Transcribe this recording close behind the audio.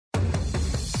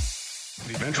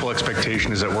The eventual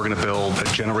expectation is that we're going to build a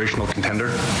generational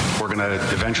contender. We're going to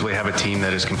eventually have a team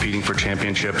that is competing for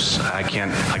championships. I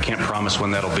can't promise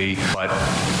when that'll be, but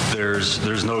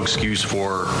there's no excuse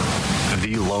for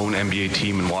the lone NBA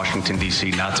team in Washington,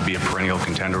 D.C. not to be a perennial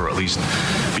contender, or at least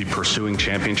be pursuing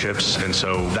championships. And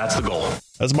so that's the goal.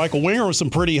 That's Michael Winger with some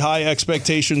pretty high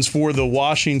expectations for the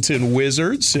Washington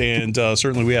Wizards, and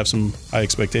certainly we have some high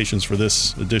expectations for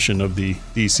this edition of the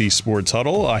DC Sports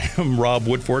Huddle. I am Rob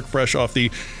Woodfork, fresh off the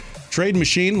trade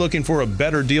machine, looking for a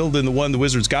better deal than the one the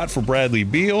Wizards got for Bradley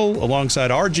Beal,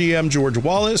 alongside our GM, George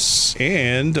Wallace,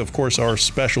 and, of course, our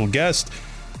special guest,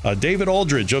 David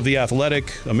Aldridge of The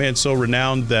Athletic, a man so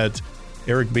renowned that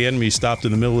Eric Bieniemy stopped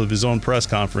in the middle of his own press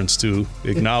conference to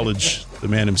acknowledge the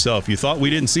man himself. You thought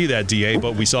we didn't see that, DA,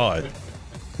 but we saw it.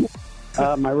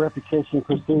 My reputation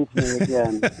precedes me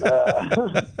again.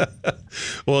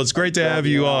 Well, it's great to have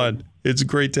you on. It's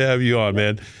great to have you on,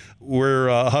 man. We're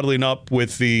huddling up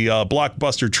with the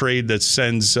blockbuster trade that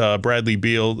sends Bradley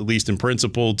Beal, at least in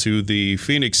principle, to the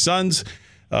Phoenix Suns.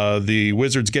 The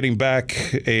Wizards getting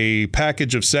back a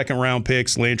package of second-round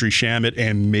picks, Landry Shamet,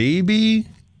 and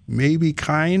maybe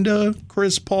kind of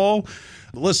Chris Paul.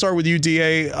 Let's start with you,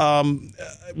 DA.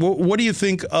 What do you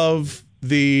think of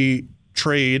the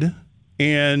trade,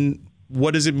 and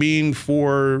what does it mean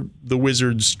for the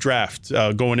Wizards draft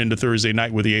going into Thursday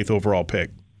night with the 8th overall pick?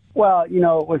 Well, it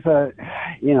was a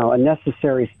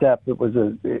necessary step. It was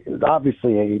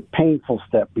obviously a painful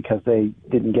step because they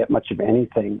didn't get much of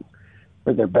anything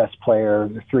for their best player,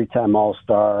 the 3-time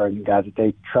All-Star, and the guy that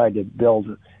they tried to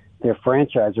build their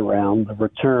franchise around. The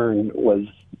return was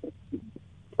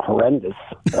horrendous,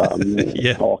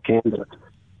 all candor.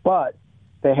 But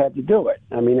they had to do it.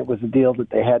 I mean, it was a deal that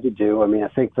they had to do. I mean, I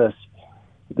think this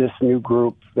new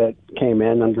group that came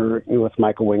in with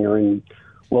Michael Winger and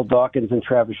Will Dawkins and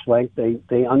Travis Schlenk,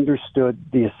 they understood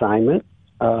the assignment.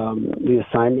 The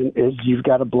assignment is you've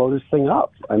got to blow this thing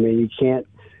up. I mean, you can't.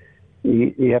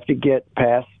 You have to get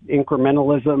past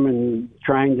incrementalism and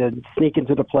trying to sneak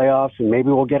into the playoffs and maybe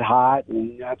we'll get hot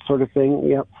and that sort of thing.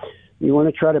 You want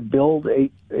to try to build a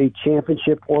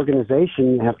championship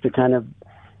organization. You have to kind of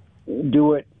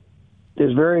do it.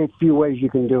 There's very few ways you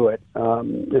can do it,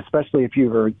 especially if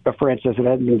you're a franchise that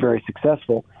hasn't been very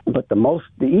successful. But the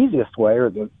easiest way,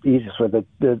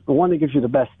 the one that gives you the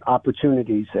best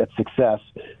opportunities at success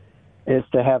is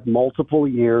to have multiple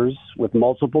years with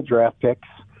multiple draft picks,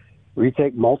 where you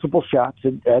take multiple shots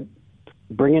at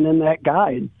bringing in that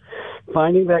guy and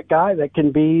finding that guy that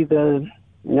can be the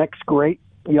next great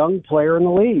young player in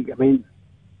the league. I mean,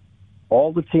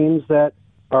 all the teams that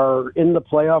are in the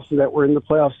playoffs, that were in the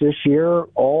playoffs this year,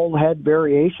 all had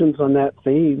variations on that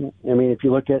theme. I mean, if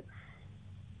you look at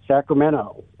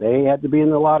Sacramento, they had to be in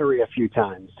the lottery a few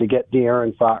times to get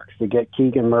De'Aaron Fox, to get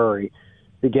Keegan Murray,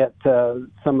 to get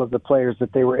some of the players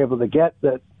that they were able to get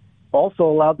that also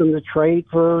allowed them to trade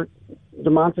for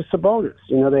Domantas Sabonis.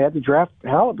 They had to draft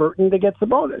Halliburton to get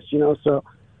Sabonis. So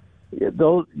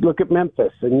they'll look at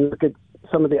Memphis and you look at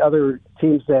some of the other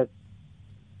teams that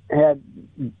had,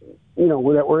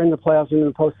 that were in the playoffs and in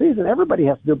the postseason. Everybody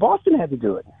has to do it. Boston had to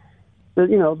do it.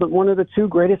 One of the two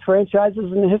greatest franchises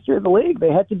in the history of the league.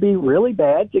 They had to be really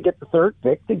bad to get the third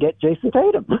pick to get Jason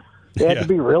Tatum. They had to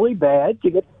be really bad to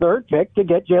get the third pick to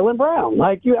get Jaylen Brown.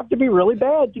 You have to be really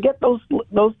bad to get those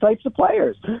types of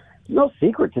players. There's no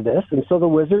secret to this. And so the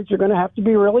Wizards are going to have to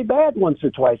be really bad once or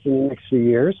twice in the next few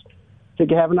years to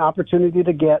have an opportunity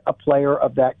to get a player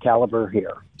of that caliber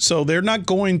here. So they're not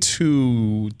going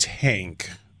to tank.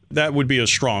 That would be a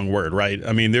strong word, right?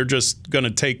 I mean, they're just going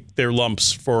to take their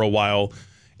lumps for a while.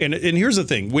 And here's the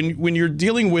thing. When you're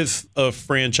dealing with a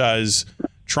franchise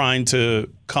trying to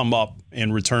come up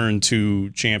and return to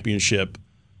championship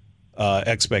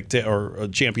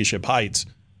championship heights,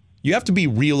 you have to be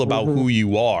real about who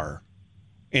you are.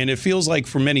 And it feels like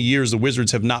for many years the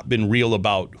Wizards have not been real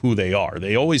about who they are.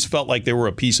 They always felt like they were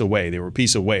a piece away. They were a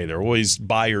piece away. They're always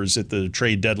buyers at the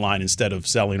trade deadline instead of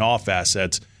selling off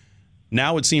assets.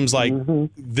 Now it seems like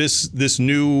this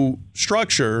new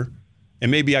structure,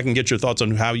 and maybe I can get your thoughts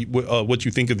on how what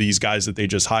you think of these guys that they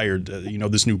just hired.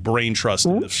 This new brain trust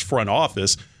in this front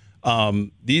office.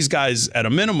 These guys, at a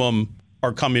minimum,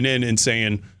 are coming in and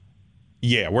saying,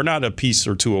 "Yeah, we're not a piece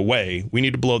or two away. We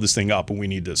need to blow this thing up, and we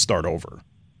need to start over."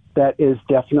 That is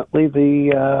definitely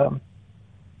the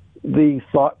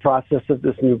thought process of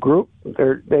this new group.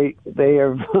 They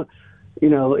have.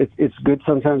 It's good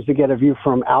sometimes to get a view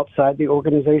from outside the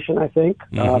organization, I think.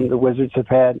 The Wizards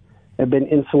have been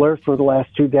insular for the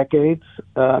last 2 decades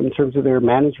in terms of their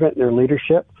management and their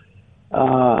leadership.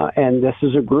 And this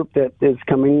is a group that is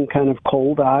coming kind of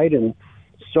cold-eyed and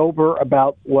sober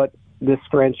about what this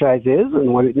franchise is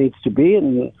and what it needs to be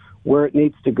and where it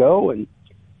needs to go, and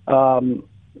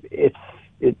it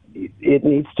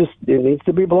needs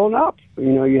to be blown up.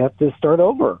 You have to start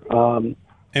over.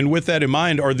 And with that in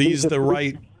mind, are these the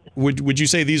right? Would you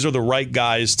say these are the right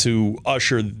guys to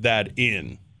usher that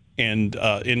in? And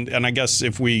I guess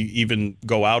if we even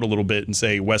go out a little bit and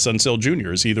say Wes Unseld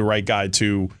Jr., is he the right guy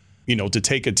to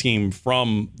take a team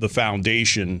from the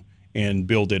foundation and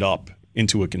build it up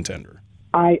into a contender?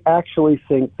 I actually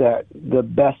think that the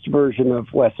best version of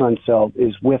Wes Unseld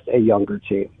is with a younger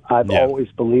team. I've always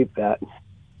believed that.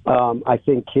 I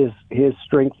think his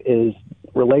strength is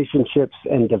relationships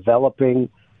and developing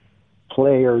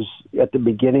players at the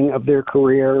beginning of their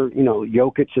career.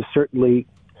 Jokic has certainly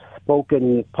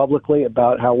spoken publicly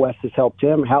about how Wes has helped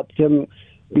him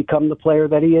become the player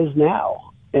that he is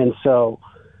now. And so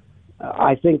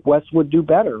I think Wes would do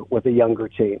better with a younger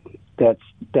team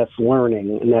that's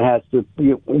learning and that has to.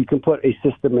 You can put a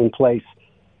system in place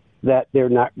that they're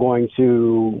not going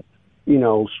to,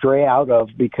 stray out of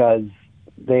because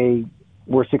they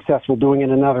were successful doing it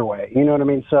another way. You know what I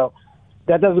mean? So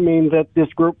that doesn't mean that this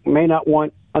group may not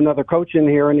want another coach in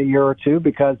here in a year or two,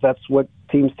 because that's what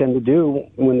teams tend to do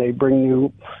when they bring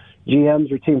new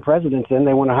GMs or team presidents in.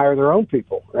 They want to hire their own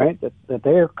people, right? That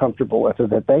they're comfortable with or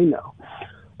that they know.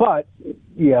 But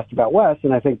you asked about Wes,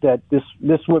 and I think that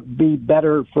this would be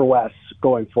better for Wes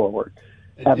going forward,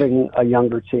 having a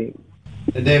younger team.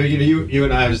 And David, you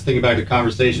and I was thinking about the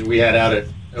conversation we had out at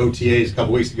OTAs a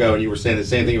couple weeks ago, and you were saying the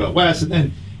same thing about Wes, and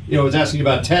then I was asking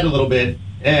about Ted a little bit.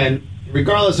 And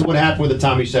regardless of what happened with the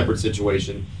Tommy Shepard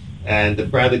situation and the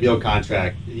Bradley Beal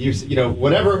contract,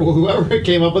 whoever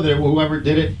came up with it, whoever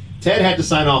did it, Ted had to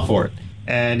sign off for it.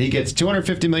 And he gets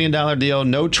 $250 million deal,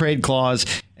 no trade clause.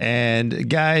 And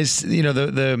guys,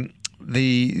 everybody,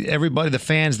 the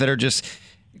fans that are just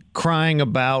crying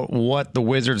about what the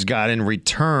Wizards got in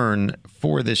return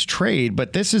for this trade.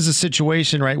 But this is a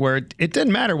situation, right, where it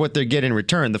didn't matter what they get in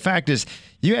return. The fact is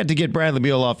you had to get Bradley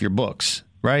Beal off your books,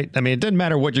 right? I mean, it doesn't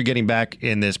matter what you're getting back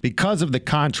in this. Because of the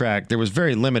contract, there was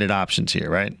very limited options here,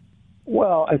 right?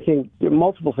 Well, I think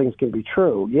multiple things can be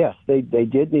true. Yes, they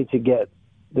did need to get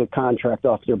the contract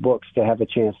off their books to have a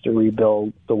chance to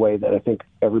rebuild the way that I think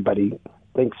everybody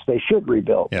thinks they should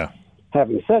rebuild. Yeah.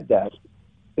 Having said that,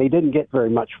 they didn't get very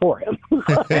much for him.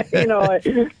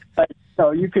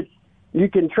 So you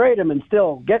can trade him and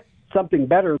still get something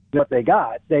better than what they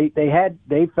got. They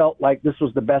felt like this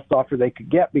was the best offer they could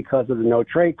get because of the no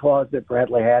trade clause that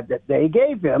Bradley had that they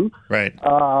gave him. Right.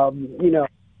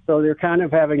 So they're kind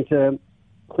of having to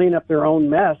clean up their own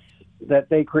mess that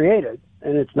they created,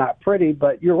 and it's not pretty.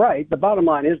 But you're right. The bottom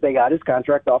line is they got his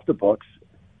contract off the books.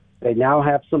 They now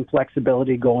have some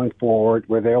flexibility going forward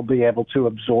where they'll be able to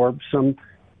absorb some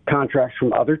contracts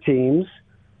from other teams.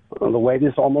 The way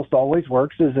this almost always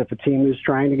works is if a team is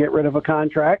trying to get rid of a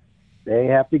contract, they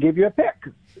have to give you a pick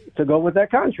to go with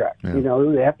that contract. Yeah.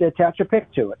 They have to attach a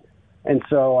pick to it. And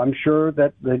so I'm sure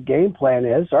that the game plan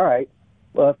is, all right,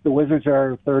 well, if the Wizards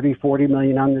are 30, 40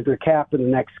 million under their cap in the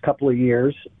next couple of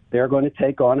years, they're going to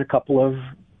take on a couple of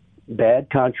bad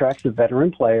contracts of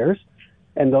veteran players,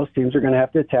 and those teams are going to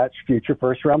have to attach future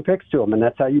first-round picks to them. And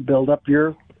that's how you build up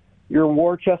your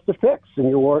war chest of picks and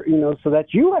your war, so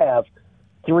that you have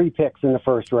 3 picks in the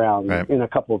first round right. in a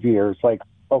couple of years, like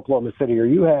Oklahoma City, or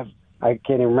you have, I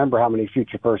can't even remember how many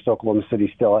future first Oklahoma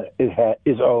City still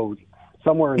is owed,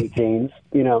 somewhere in the teens,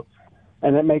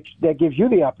 and that gives you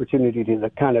the opportunity to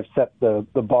kind of set the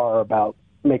bar about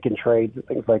making trades and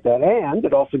things like that. And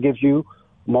it also gives you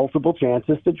multiple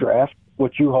chances to draft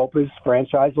what you hope is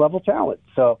franchise level talent.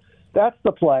 So that's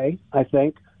the play, I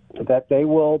think, that they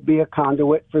will be a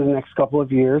conduit for the next couple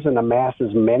of years and amass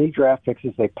as many draft picks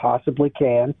as they possibly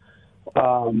can,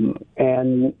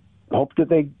 and hope that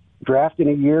they draft in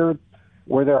a year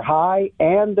where they're high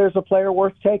and there's a player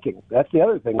worth taking. That's the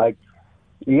other thing. Like,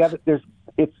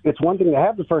 it's one thing to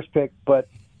have the first pick, but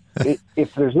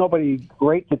if there's nobody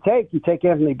great to take, you take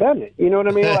Anthony Bennett. You know what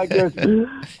I mean? Like,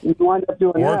 you wind up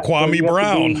doing or that. Kwame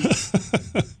Brown.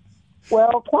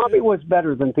 Well, Kwame was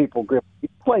better than people give. He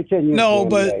played 10 years. No,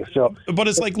 NBA, but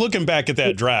it's like looking back at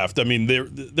that draft. I mean,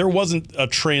 there wasn't a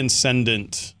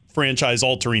transcendent,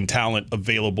 franchise-altering talent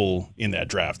available in that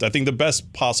draft. I think the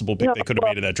best possible pick they could have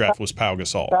made in that draft was Pau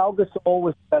Gasol. Pau Gasol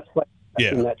was the best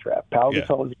player in that draft. Pau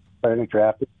Gasol was the best player in the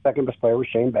draft. The second best player was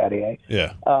Shane Battier.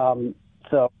 Yeah.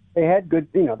 So they had good,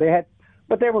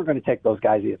 but they weren't going to take those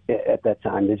guys at that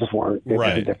time. They just weren't. It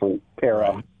was a different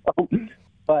era. Right.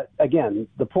 But again,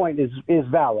 the point is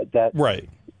valid that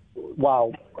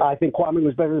while I think Kwame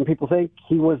was better than people think,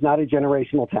 he was not a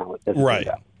generational talent. Right.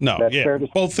 No, that's fair to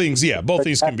say. Both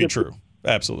things can be true.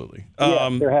 Absolutely.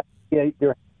 There has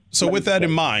Yeah, So with that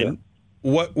in mind,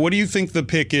 what do you think the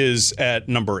pick is at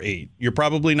number 8? You're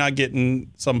probably not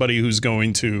getting somebody who's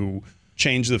going to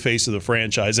change the face of the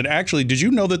franchise. And actually, did you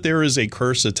know that there is a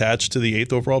curse attached to the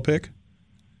 8th overall pick?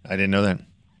 I didn't know that.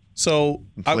 So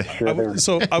I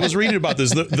was reading about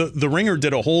this. The Ringer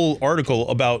did a whole article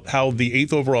about how the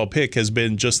 8th overall pick has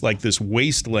been just like this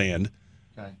wasteland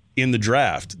in the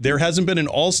draft. There hasn't been an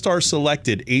all-star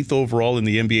selected 8th overall in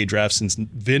the NBA draft since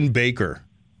Vin Baker,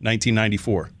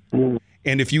 1994.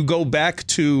 And if you go back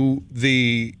to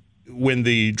when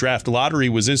the draft lottery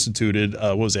was instituted,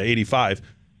 what was it, 85,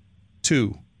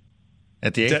 2.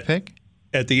 At the 8th pick?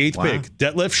 At the 8th pick.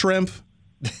 Detlef Schrempf.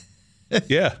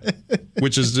 Yeah.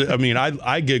 Which is, I mean,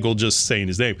 I giggle just saying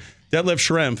his name. Detlef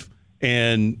Schrempf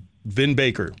and Vin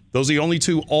Baker. Those are the only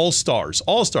 2 all-stars.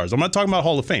 All-stars. I'm not talking about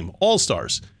Hall of Fame.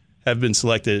 All-stars have been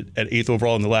selected at 8th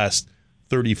overall in the last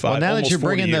 35. Well, now that you're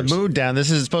bringing the mood down,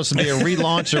 this is supposed to be a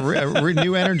relaunch, a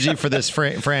new energy for this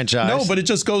franchise. No, but it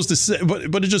just goes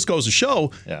to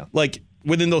show, like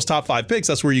within those top 5 picks,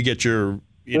 that's where you get your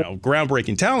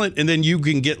groundbreaking talent, and then you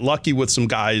can get lucky with some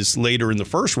guys later in the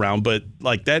first round. But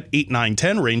like that 8, 9,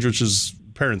 10 range, which is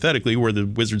parenthetically where the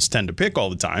Wizards tend to pick all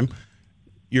the time,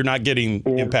 you're not getting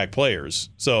impact players.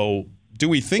 So do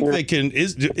we think they can?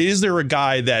 Is there a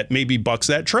guy that maybe bucks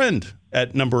that trend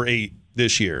at number 8?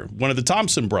 This year, one of the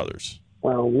Thompson brothers?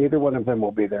 Well, neither one of them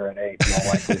will be there at 8. In all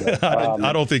likelihood.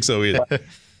 I don't think so either.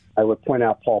 I would point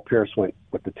out Paul Pierce went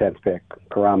with the 10th pick.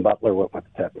 Karan Butler went with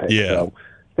the 10th pick. Yeah. So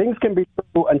things can be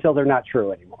true until they're not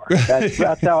true anymore.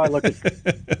 That's how I look at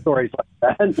stories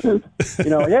like that. The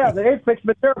 8th pick's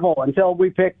been terrible until we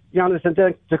pick Giannis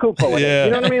Antetokounmpo. Yeah.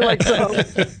 You know what I mean? Like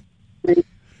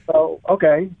so,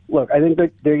 okay, look, I think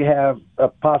that they have a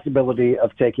possibility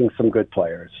of taking some good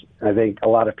players. I think a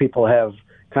lot of people have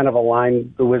kind of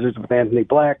aligned the Wizards with Anthony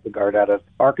Black, the guard out of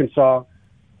Arkansas.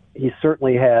 He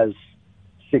certainly has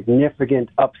significant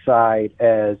upside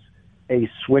as a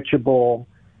switchable,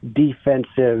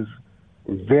 defensive,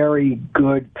 very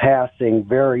good passing,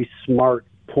 very smart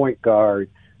point guard,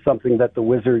 something that the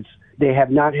Wizards, they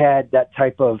have not had that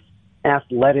type of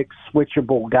athletic,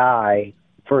 switchable guy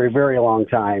for a very long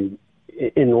time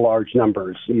in large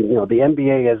numbers. The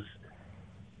NBA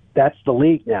that's the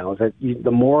league now.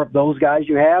 The more of those guys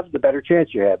you have, the better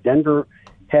chance you have. Denver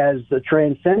has a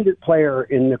transcendent player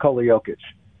in Nikola Jokic,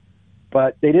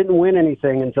 but they didn't win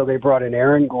anything until they brought in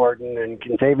Aaron Gordon and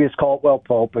Kentavious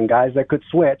Caldwell-Pope and guys that could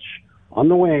switch on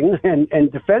the wing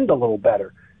and defend a little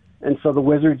better. And so the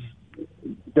Wizards,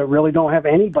 they really don't have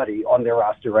anybody on their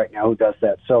roster right now who does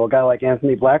that. So a guy like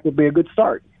Anthony Black would be a good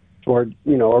start toward, a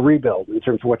rebuild in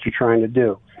terms of what you're trying to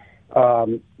do.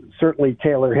 Certainly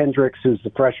Taylor Hendricks, who's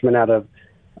the freshman out of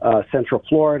Central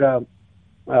Florida,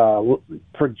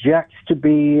 projects to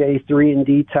be a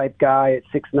 3-and-D type guy at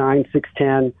 6'9",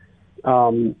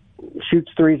 6'10",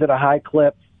 shoots threes at a high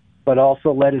clip, but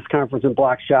also led his conference in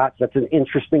block shots. That's an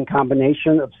interesting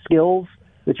combination of skills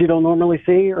that you don't normally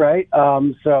see, right?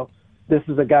 So this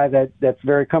is a guy that's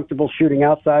very comfortable shooting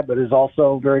outside, but is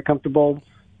also very comfortable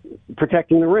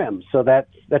protecting the rim. So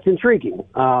that's intriguing.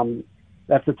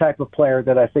 That's the type of player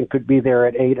that I think could be there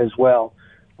at 8 as well.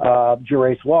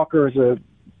 Jarace Walker is a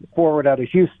forward out of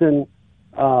Houston,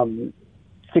 6'9",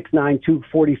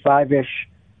 245-ish,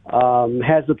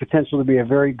 has the potential to be a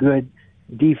very good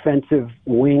defensive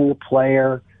wing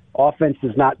player. Offense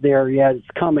is not there yet. It's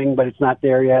coming, but it's not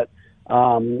there yet.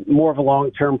 More of a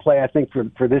long-term play, I think,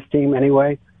 for this team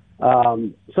anyway.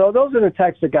 So those are the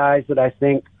types of guys that I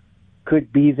think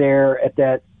could be there at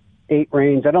that 8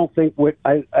 range. I don't think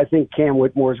I think Cam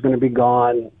Whitmore is going to be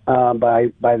gone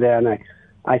by then.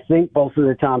 I think both of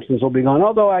the Thompsons will be gone,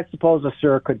 although I suppose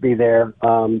Asur could be there.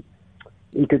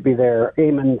 He could be there.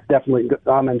 Amon's definitely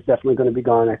going to be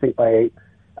gone, I think, by 8.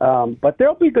 But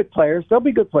there'll be good players. There'll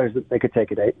be good players that they could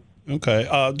take at 8.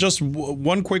 Okay. Just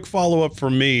one quick follow-up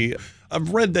from me.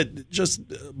 I've read that just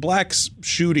Black's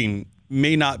shooting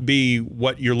may not be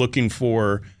what you're looking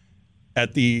for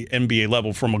at the NBA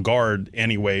level from a guard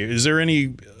anyway. Is there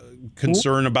any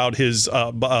concern about his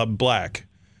Black?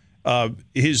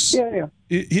 His,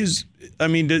 I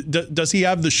mean, does he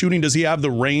have the shooting? Does he have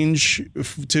the range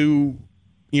to,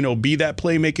 be that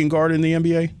playmaking guard in the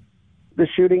NBA? The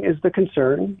shooting is the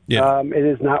concern. Yeah. It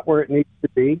is not where it needs to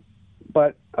be.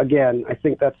 But again, I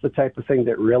think that's the type of thing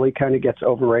that really kind of gets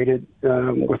overrated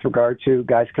with regard to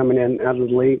guys coming in out of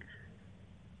the league.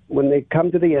 When they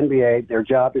come to the NBA, their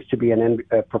job is to be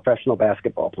a professional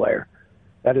basketball player.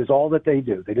 That is all that they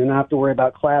do. They do not have to worry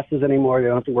about classes anymore. They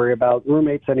don't have to worry about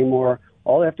roommates anymore.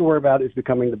 All they have to worry about is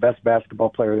becoming the best basketball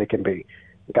player they can be.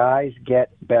 Guys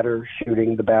get better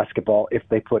shooting the basketball if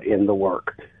they put in the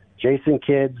work. Jason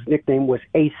Kidd's nickname was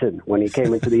Asen when he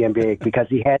came into the NBA because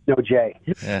he had no J.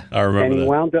 Yeah, I remember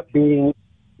and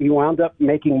he wound up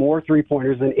making more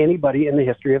three-pointers than anybody in the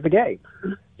history of the game.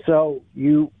 So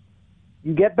you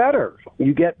get better.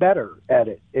 You get better at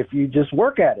it if you just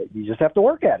work at it. You just have to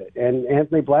work at it. And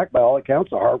Anthony Black, by all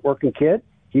accounts, a hardworking kid.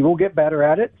 He will get better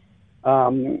at it.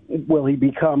 Will he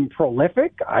become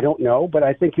prolific? I don't know, but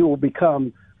I think he will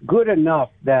become good enough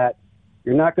that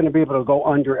you're not going to be able to go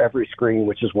under every screen,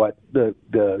 which is what the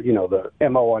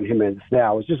MO on him is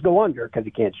now, is just go under because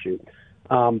he can't shoot.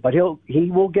 But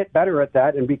he will get better at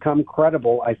that and become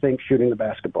credible, I think, shooting the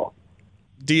basketball.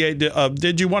 DA,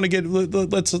 did you want to get?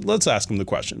 Let's ask him the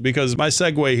question, because my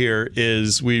segue here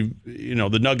is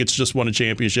the Nuggets just won a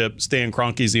championship. Stan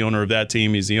Kroenke is the owner of that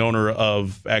team. He's the owner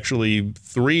of actually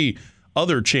 3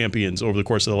 other champions over the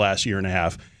course of the last year and a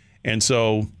half, and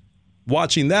so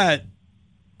watching that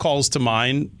calls to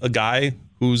mind a guy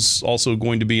who's also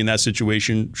going to be in that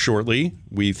situation shortly,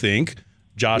 we think.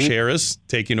 Josh Harris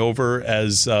taking over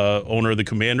as owner of the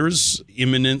Commanders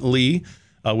imminently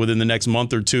within the next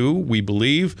month or two, we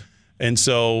believe. And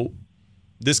so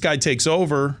this guy takes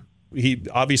over. He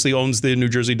obviously owns the New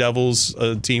Jersey Devils,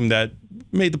 a team that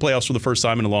made the playoffs for the first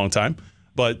time in a long time,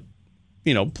 but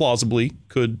plausibly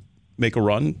could make a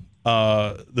run.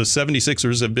 The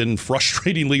 76ers have been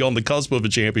frustratingly on the cusp of a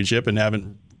championship and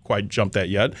haven't quite jumped that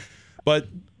yet. But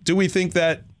do we think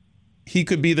that he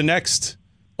could be the next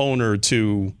owner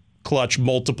to clutch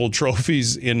multiple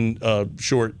trophies in a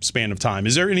short span of time?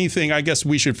 Is there anything, I guess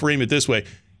we should frame it this way,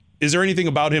 is there anything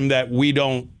about him that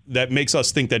that makes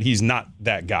us think that he's not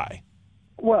that guy?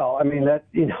 Well, I mean,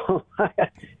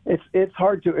 it's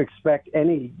hard to expect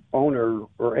any owner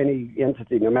or any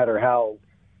entity, no matter how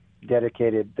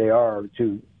dedicated they are,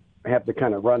 to have the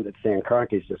kind of run that Stan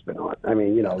Kroenke's just been on. I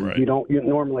mean, right. you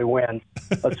normally win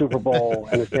a Super Bowl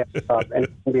and a Stanley Cup and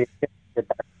NBA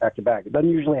back to back. It doesn't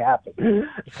usually happen.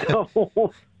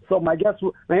 So my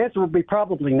answer would be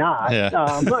probably not. Yeah.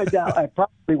 I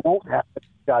probably won't have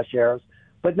Josh Harris,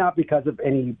 but not because of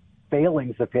any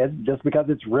failings of his, just because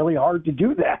it's really hard to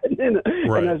do that in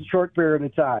a short period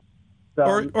of time.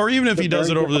 So, or even if he does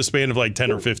it over the span of like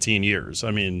 10 or 15 years.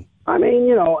 I mean,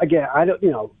 again,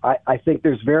 I think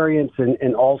there's variance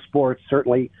in all sports.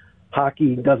 Certainly,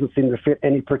 hockey doesn't seem to fit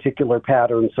any particular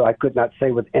pattern, so I could not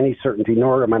say with any certainty,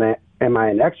 nor am I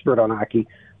an expert on hockey,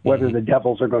 whether the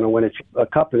Devils are going to win a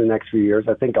cup in the next few years.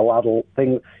 I think a lot of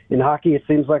things in hockey, it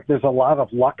seems like there's a lot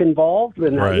of luck involved,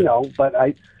 and right. But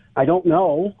I don't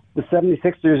know. The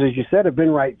 76ers, as you said, have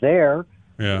been right there.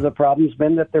 Yeah. The problem's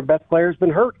been that their best player's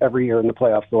been hurt every year in the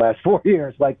playoffs the last 4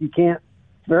 years. Like, you can't.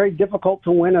 It's very difficult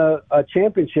to win a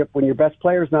championship when your best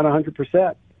player's not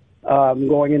 100%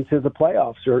 going into the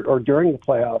playoffs or during the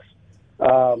playoffs.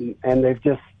 And they've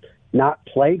just not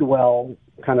played well,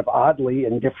 kind of oddly,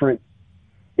 in different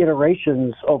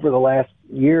iterations over the last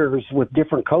years with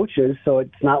different coaches. So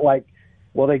it's not like,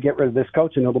 well, they get rid of this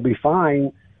coach and it'll be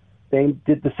fine. They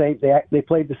did the same. They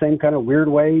played the same kind of weird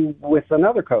way with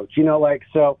another coach.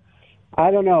 So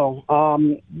I don't know.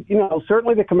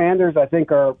 Certainly the Commanders, I think,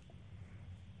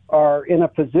 are in a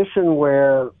position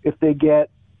where if they get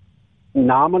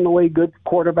nominally good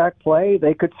quarterback play,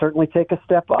 they could certainly take a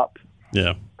step up.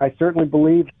 Yeah, I certainly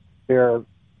believe their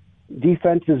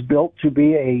defense is built to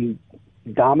be a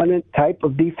dominant type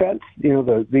of defense.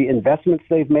 The investments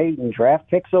they've made in draft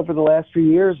picks over the last few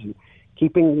years and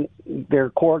keeping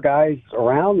their core guys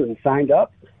around and signed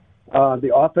up.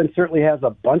 The offense certainly has a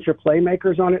bunch of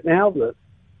playmakers on it now.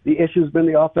 The issue's been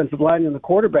the offensive line and the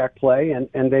quarterback play, and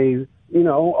they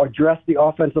addressed the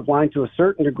offensive line to a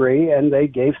certain degree, and they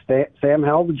gave Sam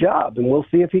Howell the job, and we'll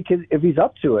see if he's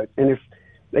up to it. And if,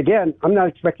 again, I'm not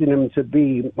expecting him to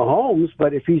be Mahomes,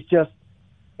 but if he's just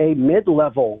a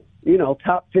mid-level,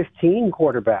 top 15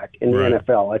 quarterback in the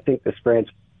NFL, I think this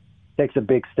franchise takes a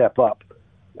big step up.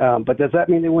 But does that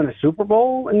mean they win a Super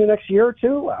Bowl in the next year or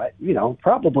two?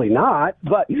 Probably not.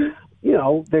 But,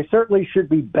 they certainly should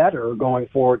be better going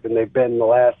forward than they've been in the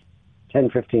last 10,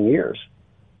 15 years.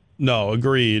 No,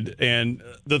 agreed. And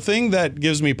the thing that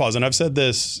gives me pause, and I've said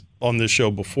this on this show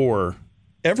before,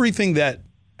 everything that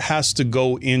has to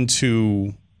go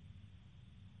into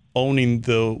owning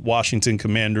the Washington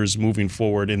Commanders moving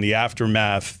forward in the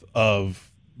aftermath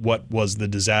of what was the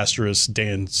disastrous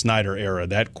Dan Snyder era,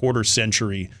 that quarter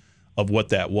century of what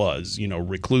that was,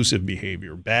 reclusive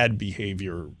behavior, bad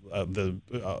behavior, the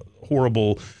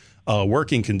horrible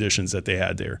working conditions that they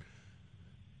had there.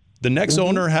 The next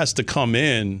owner has to come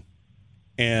in,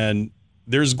 and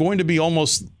there's going to be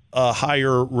almost a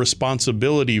higher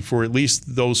responsibility for at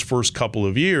least those first couple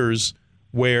of years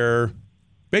where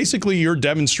basically you're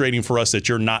demonstrating for us that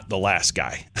you're not the last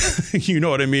guy. You know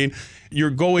what I mean?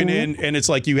 You're going in, and it's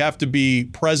like you have to be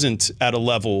present at a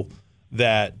level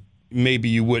that maybe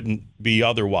you wouldn't be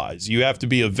otherwise. You have to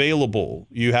be available.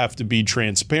 You have to be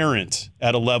transparent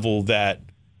at a level that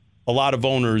a lot of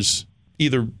owners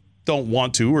either don't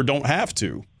want to or don't have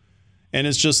to. And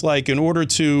it's just like, in order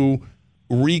to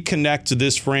reconnect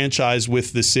this franchise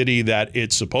with the city that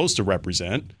it's supposed to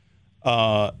represent,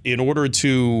 in order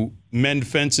to mend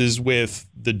fences with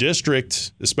the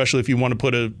district, especially if you want to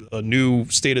put a new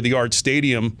state-of-the-art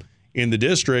stadium in the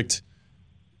district,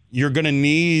 you're going to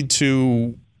need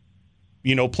to,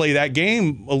 play that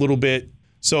game a little bit.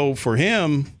 So for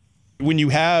him, when you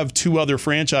have two other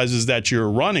franchises that you're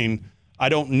running, I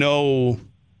don't know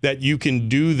that you can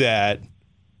do that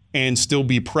and still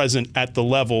be present at the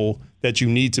level that you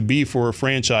need to be for a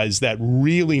franchise that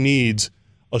really needs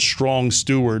a strong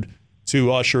steward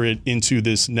to usher it into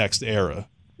this next era.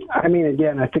 I mean,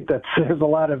 again, I think that there's a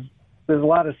lot of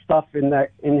stuff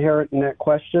inherent in that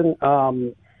question.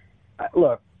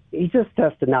 Look, he just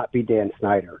has to not be Dan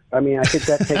Snyder. I mean, I think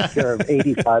that takes care of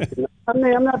 85. I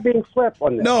mean, I'm not being flip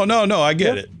on this. No, I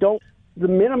get it. The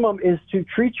minimum is to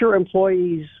treat your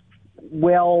employees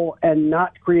well and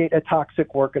not create a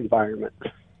toxic work environment.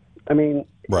 I mean,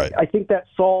 right. I think that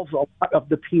solves a lot of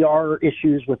the PR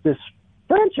issues with this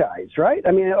franchise, right?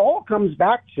 I mean, it all comes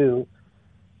back to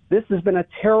this has been a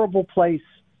terrible place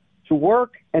to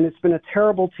work, and it's been a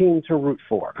terrible team to root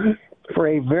for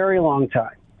a very long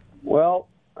time. Well,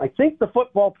 I think the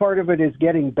football part of it is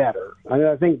getting better. I mean,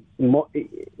 I think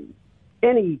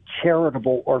any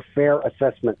charitable or fair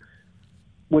assessment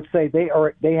would say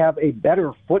they have a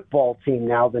better football team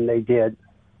now than they did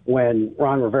when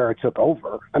Ron Rivera took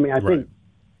over. I mean, I think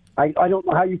I don't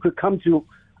know how you could come to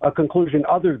a conclusion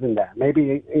other than that.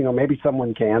 Maybe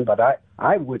someone can, but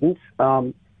I wouldn't.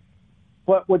 But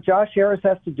what Josh Harris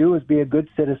has to do is be a good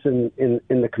citizen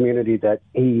in the community that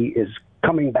he is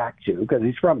coming back to, because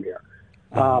he's from here.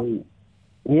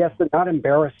 He has to not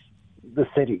embarrass the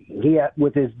city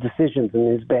with his decisions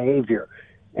and his behavior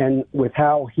and with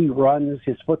how he runs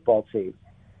his football team.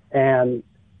 And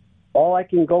all I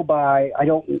can go by, I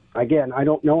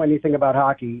don't know anything about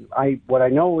hockey. What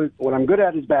I'm good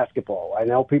at is basketball. I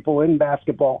know people in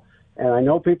basketball, and I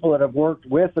know people that have worked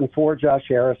with and for Josh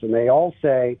Harris, and they all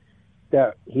say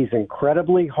that he's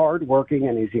incredibly hardworking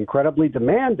and he's incredibly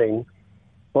demanding,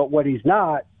 but what he's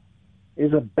not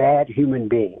is a bad human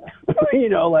being.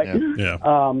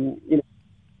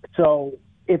 So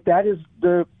if that is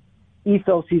the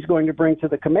ethos he's going to bring to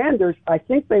the Commanders, I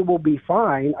think they will be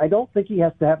fine. I don't think he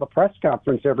has to have a press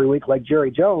conference every week like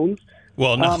Jerry Jones.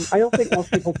 Well, no. I don't think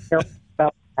most people care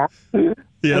about that.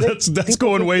 Yeah, that's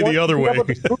going way the other way.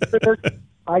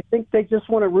 I think they just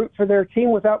want to root for their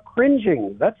team without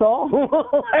cringing. That's all.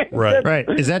 Right.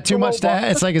 Is that too much to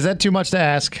ask? It's like, is that too much to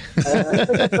ask? I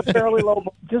think that's a fairly low.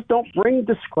 Just don't bring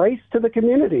disgrace to the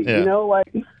community. Yeah.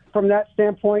 From that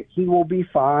standpoint, he will be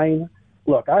fine.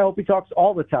 Look, I hope he talks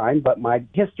all the time, but my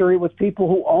history with people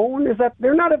who own is that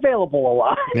they're not available a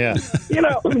lot. Yeah.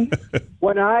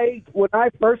 When I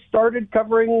first started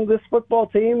covering this football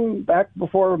team back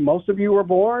before most of you were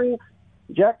born,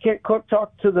 Jack Kent Cooke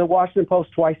talked to the Washington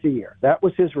Post twice a year. That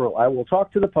was his rule. I will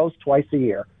talk to the Post twice a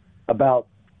year about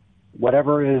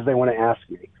whatever it is they want to ask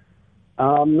me.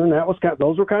 And that was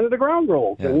those were kind of the ground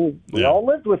rules, and we all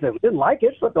lived with it. We didn't like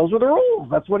it, but those were the rules.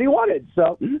 That's what he wanted.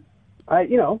 So, I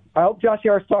hope Josh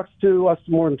Harris talks to us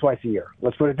more than twice a year.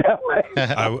 Let's put it that way.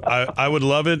 I would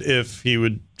love it if he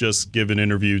would just give an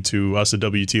interview to us at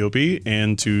WTOP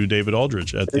and to David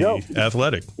Aldridge at the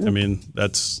Athletic. I mean,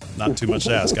 that's not too much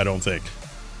to ask, I don't think.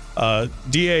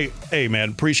 DA, hey, man,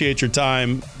 appreciate your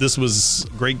time. This was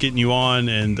great getting you on,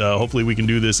 and hopefully we can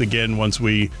do this again once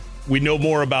we know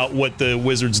more about what the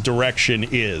Wizards' direction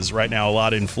is. Right now, a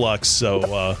lot in flux,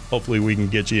 so hopefully we can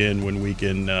get you in when we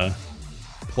can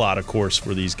plot a course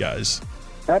for these guys.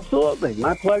 Absolutely.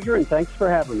 My pleasure, and thanks for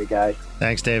having me, guys.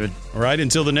 Thanks, David. All right,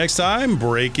 until the next time,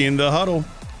 break in the huddle.